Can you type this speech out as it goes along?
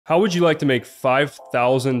How would you like to make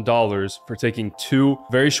 $5,000 for taking 2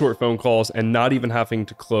 very short phone calls and not even having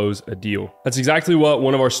to close a deal? That's exactly what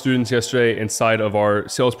one of our students yesterday inside of our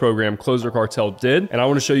sales program, Closer Cartel, did. And I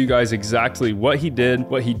want to show you guys exactly what he did,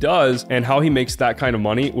 what he does, and how he makes that kind of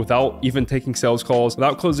money without even taking sales calls,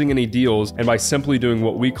 without closing any deals, and by simply doing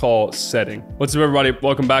what we call setting. What's up, everybody?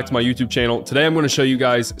 Welcome back to my YouTube channel. Today, I'm going to show you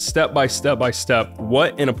guys step by step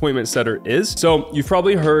what an appointment setter is. So you've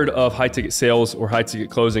probably heard of high ticket sales or high ticket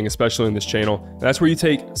closing, especially in this channel. And that's where you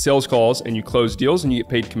take sales calls and you close deals and you get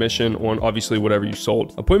paid commission on obviously whatever you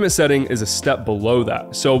sold. Appointment setting is a step below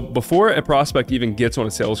that. So before a prospect even gets on a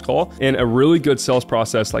sales call, in a really good sales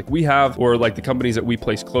process like we have, or like the companies that we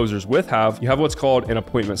place closers with have, you have what's called an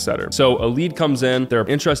appointment setter. So a lead comes in, they're an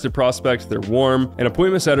interested prospect, they're warm. An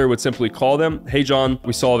appointment setter would simply call them. Hey, John,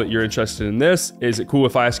 we saw that you're interested in this. Is it cool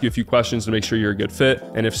if I ask you a few questions to make sure you're a good fit?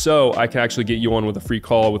 And if so, I can actually get you on with a free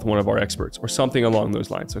call with one of our experts or something along those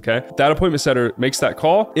lines, okay? That appointment setter makes that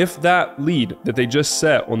call. If that lead that they just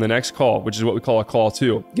set on the next call, which is what we call a call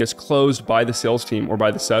 2, gets closed by the sales team or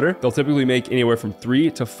by the setter, they'll typically make anywhere from 3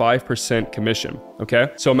 to 5% commission,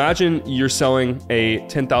 okay? So imagine you're selling a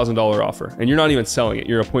 $10,000 offer and you're not even selling it,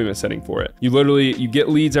 you're appointment setting for it. You get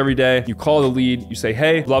leads every day, you call the lead, you say,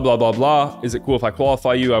 hey, blah, blah, blah, blah. Is it cool if I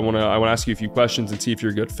qualify you? I wanna ask you a few questions and see if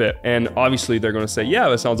you're a good fit. And obviously they're gonna say, yeah,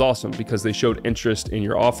 that sounds awesome, because they showed interest in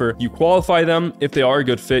your offer. You qualify them. If they are a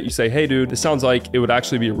good fit, you say, hey dude, this sounds like it would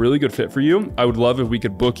actually be a really good fit for you. I would love if we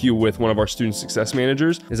could book you with one of our student success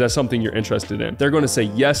managers. Is that something you're interested in? They're going to say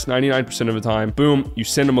yes 99% of the time. Boom, you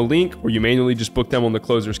send them a link or you manually just book them on the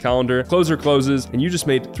closer's calendar. Closer closes and you just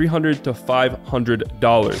made $300 to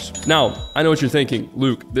 $500. Now, I know what you're thinking,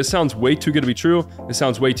 Luke, this sounds way too good to be true. This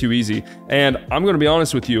sounds way too easy. And I'm going to be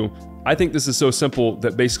honest with you. I think this is so simple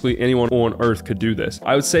that basically anyone on earth could do this.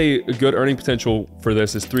 I would say a good earning potential for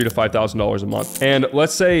this is $3,000 to $5,000 a month. And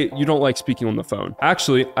let's say you don't like speaking on the phone.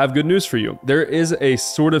 Actually, I have good news for you. There is a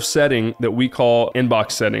sort of setting that we call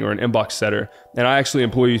inbox setting or an inbox setter. And I actually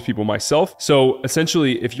employ these people myself. So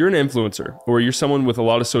essentially, if you're an influencer or you're someone with a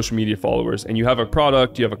lot of social media followers and you have a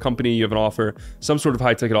product, you have a company, you have an offer, some sort of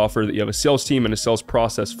high ticket offer that you have a sales team and a sales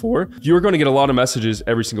process for, you're going to get a lot of messages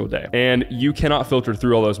every single day. And you cannot filter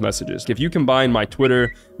through all those messages. If you combine my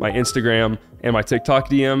Twitter, my Instagram, and my TikTok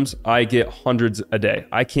DMs, I get hundreds a day.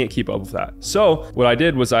 I can't keep up with that. So what I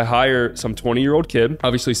did was I hire some 20-year-old kid,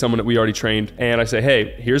 obviously someone that we already trained, and I say,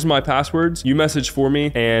 hey, here's my passwords. You message for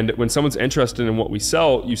me. And when someone's interested in what we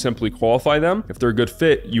sell, you simply qualify them. If they're a good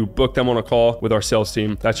fit, you book them on a call with our sales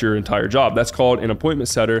team. That's your entire job. That's called an appointment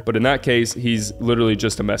setter. But in that case, he's literally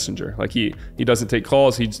just a messenger. Like he doesn't take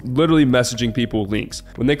calls. He's literally messaging people links.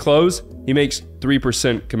 When they close, he makes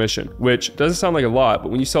 3% commission, which doesn't sound like a lot,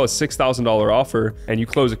 but when you sell a $6,000 offer and you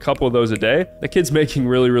close a couple of those a day, that kid's making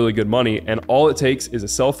really, really good money. And all it takes is a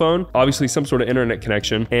cell phone, obviously some sort of internet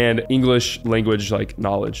connection, and English language like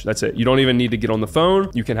knowledge. That's it. You don't even need to get on the phone.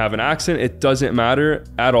 You can have an accent. It doesn't matter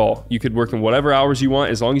at all. You could work in whatever hours you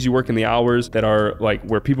want. As long as you work in the hours that are like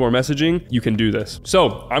where people are messaging, you can do this.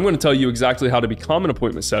 So I'm going to tell you exactly how to become an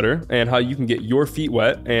appointment setter and how you can get your feet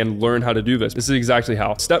wet and learn how to do this. This is exactly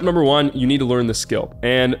how. Step number 1, you need to learn the skill.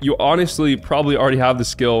 And you honestly probably already have the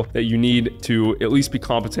skill that you need to at least be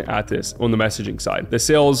competent at this on the messaging side. The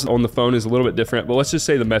sales on the phone is a little bit different, but let's just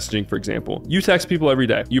say the messaging, for example. You text people every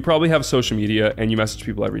day. You probably have social media and you message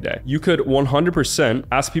people every day. You could 100%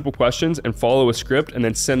 ask people questions and follow a script and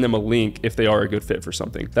then send them a link if they are a good fit for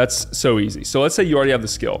something. That's so easy. So let's say you already have the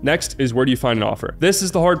skill. Next is, where do you find an offer? This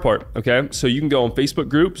is the hard part, okay? So you can go on Facebook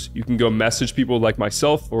groups. You can go message people like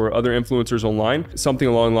myself or other influencers online, something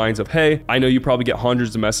along the lines of, hey, I know you probably get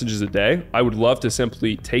hundreds of messages a day. I would love to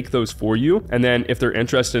simply take those for you. And then if they're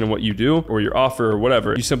interested in what you do or your offer or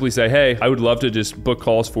whatever, you simply say, hey, I would love to just book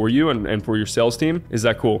calls for you and for your sales team. Is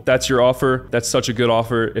that cool? That's your offer. That's such a good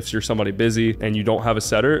offer. If you're somebody busy and you don't have a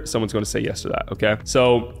setter, someone's going to say yes to that. Okay.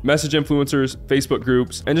 So message influencers, Facebook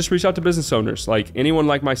groups, and just reach out to business owners. Like anyone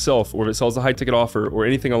like myself, or if it sells a high ticket offer or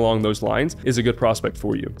anything along those lines, is a good prospect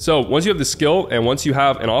for you. So once you have the skill and once you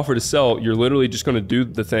have an offer to sell, you're literally just going to do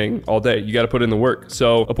the thing all day. You got to put in the work.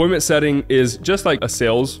 So appointment setting is just like a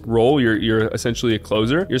sales role. You're essentially a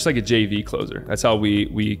closer. You're just like a JV closer. That's how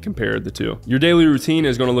we compare the two. Your daily routine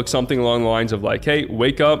is going to look something along the lines of like, hey,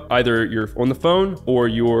 wake up, either you're on the phone or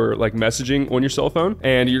you're like messaging on your cell phone,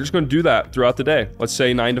 and you're just going to do that throughout the day. Let's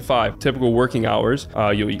say 9 to 5, typical working hours.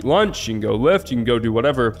 You'll eat lunch, you can go lift, you can go do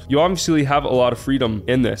whatever. You obviously have a lot of freedom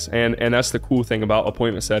in this. And that's the cool thing about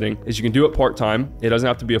appointment setting is you can do it part-time. It doesn't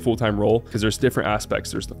have to be a full-time role because there's different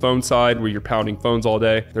aspects. There's the phone side where you're pounding phones all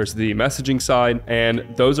day. There's the messaging side, and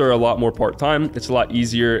those are a lot more part-time. It's a lot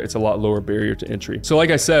easier. It's a lot lower barrier to entry. So like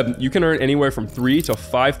I said, you can earn anywhere from $3,000 to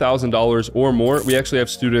 $5,000 or more. We actually have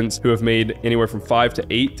students who have made anywhere from $5,000 to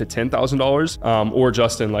 $8,000 to $10,000. Or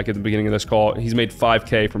Justin, like at the beginning of this call, he's made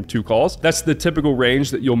 $5K from 2 calls. That's the typical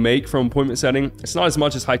range that you'll make from appointment setting. It's not as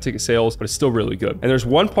much as high ticket sales, but it's still really good. And there's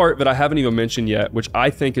one part that I haven't even mentioned yet, which I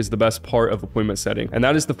think is the best part of appointment setting. And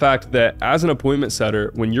that is the fact that as an appointment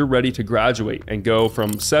setter, when you're ready to graduate and go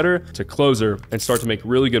from setter to closer and start to make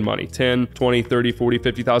really good money, $10,000, $20,000, $30,000,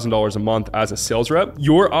 $40,000, $50,000 a month as a sales rep,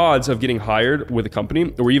 your odds of getting hired with a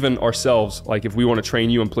company, or even ourselves, like if we want to train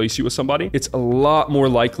you and place you with somebody, it's a lot more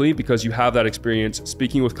likely because you have that experience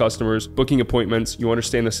speaking with customers, booking appointments, you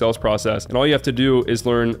understand the sales process, and all you have to do is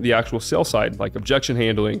learn the actual sales side, like objection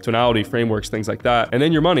handling, tonality, frameworks, things like that. And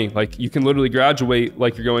then your money, like you can literally graduate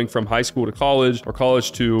like you're going from high school to college, or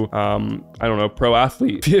college to, I don't know, pro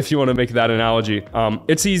athlete, if you want to make that analogy.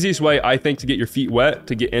 It's the easiest way, I think, to get your feet wet,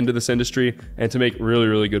 to get into this industry and to make really,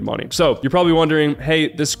 really good money. So you're probably wondering,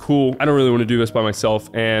 hey, this is cool. I don't really want to do this by myself.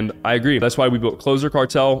 And I agree. That's why we built Closer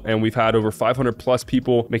Cartel, and we've had over 500 plus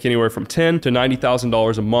people make anywhere from $10,000 to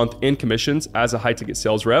 $90,000 a month in commissions as a high ticket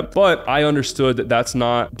sales rep. But I understood that that's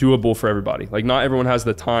not doable for everybody. Like not everyone has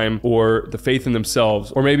the time or the faith in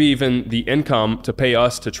themselves, or maybe even the income to pay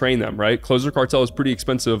us to train them, right? Closer Cartel is pretty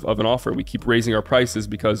expensive of an offer. We keep raising our prices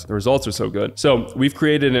because the results are so good. So we've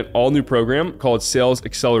created an all new program called Sales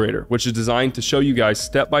Accelerator, which is designed to show you guys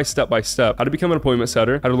step by step how to become an appointment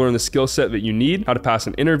setter, how to learn the skill set that you need, how to pass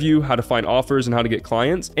an interview, how to find offers, and how to get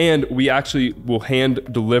clients. And we actually will hand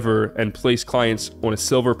deliver and place clients on a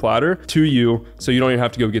silver platter to you, so you don't even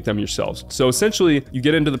have to go get them yourselves. So essentially, you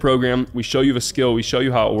get into the program, we show you the skill, we show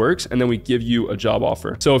you how it works, and then we give you a job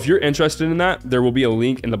offer. So if you're interested in that, there will be a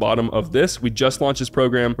link in the bottom of this. We just launched this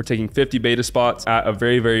program. We're taking 50 beta spots at a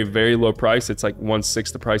very, very, very low price. It's like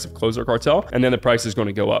 1/6 the price of Closer Cartel, and then the price is going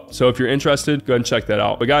to go up. So if you're interested, go ahead and check that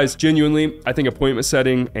out. But guys, genuinely, I think appointment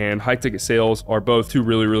setting and high ticket sales are both two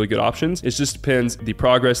really, really good options. It just depends the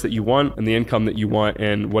progress that you want and the income that you want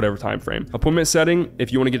in whatever time frame. Appointment setting,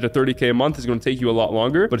 if you want to get to 30K a month, is going to take you a lot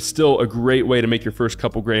longer, but it's still a great way to make your first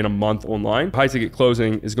couple grand a month online. High ticket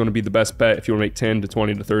closing is going to be the best bet if you want to make 10 to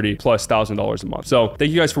 20 to 30 plus $1,000 a month. So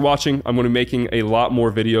thank you guys for watching. I'm going to be making a lot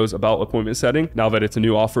more videos about appointment setting now that it's a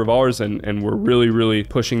new offer of ours, and we're really, really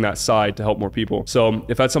pushing that side to help more people. So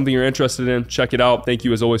if that's something you're interested in, check it out. Thank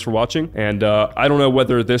you as always for watching. And I don't know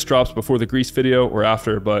whether this drops before the Grease video or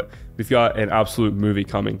after, but we've got an absolute movie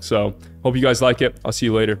coming. So hope you guys like it. I'll see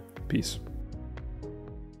you later. Peace.